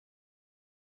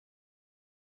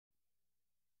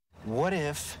What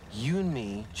if you and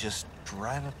me just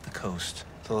drive up the coast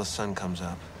till the sun comes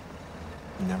up?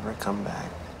 Never come back.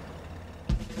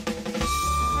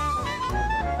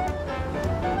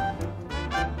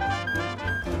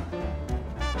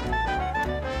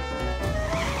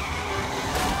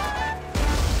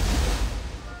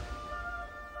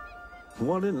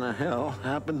 What in the hell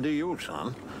happened to you,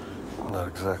 son? I'm not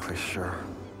exactly sure.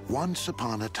 Once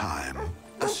upon a time,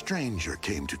 a stranger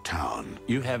came to town.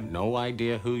 You have no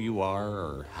idea who you are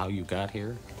or how you got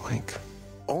here? Blank.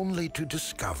 Only to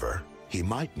discover he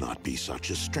might not be such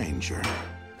a stranger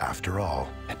after all.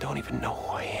 I don't even know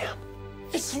who I am.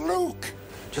 It's Luke!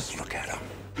 Just look at him.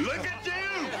 Look at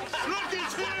you! Look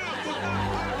at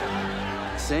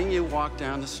you! Seeing you walk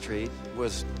down the street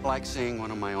was like seeing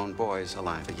one of my own boys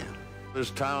alive again.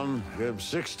 This town gave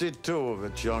 62 of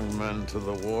its young men to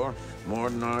the war, more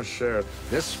than our share.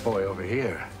 This boy over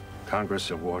here,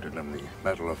 Congress awarded him the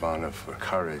Medal of Honor for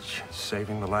courage,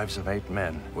 saving the lives of 8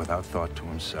 men without thought to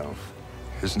himself.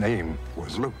 His name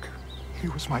was Luke. He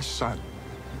was my son.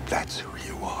 That's who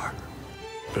you are.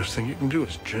 Best thing you can do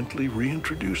is gently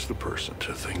reintroduce the person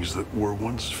to things that were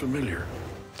once familiar.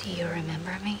 Do you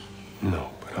remember me? No,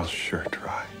 but I'll sure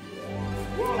try.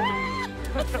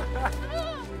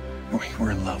 We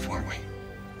were in love, weren't we?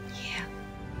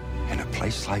 Yeah. In a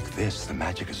place like this, the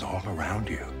magic is all around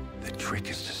you. The trick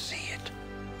is to see it.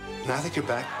 Now that you're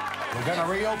back, we're gonna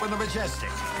reopen the Majestic.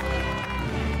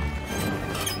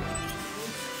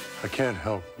 I can't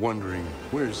help wondering,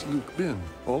 where's Luke been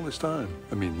all this time?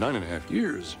 I mean, 9.5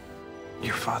 years.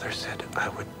 Your father said I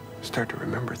would start to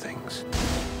remember things.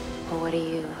 Well, what do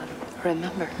you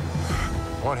remember?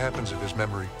 What happens if his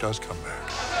memory does come back?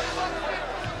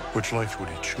 Which life would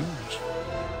he choose?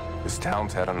 This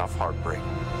town's had enough heartbreak.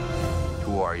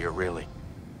 Who are you, really?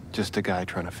 Just a guy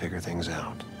trying to figure things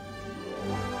out.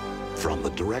 From the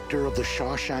director of The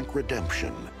Shawshank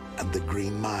Redemption and The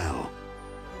Green Mile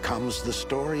comes the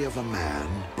story of a man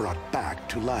brought back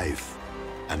to life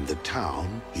and the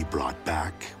town he brought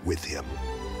back with him.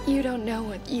 You don't know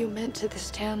what you meant to this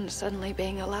town suddenly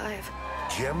being alive.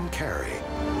 Jim Carrey.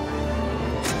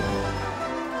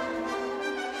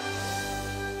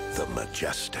 The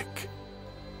Majestic.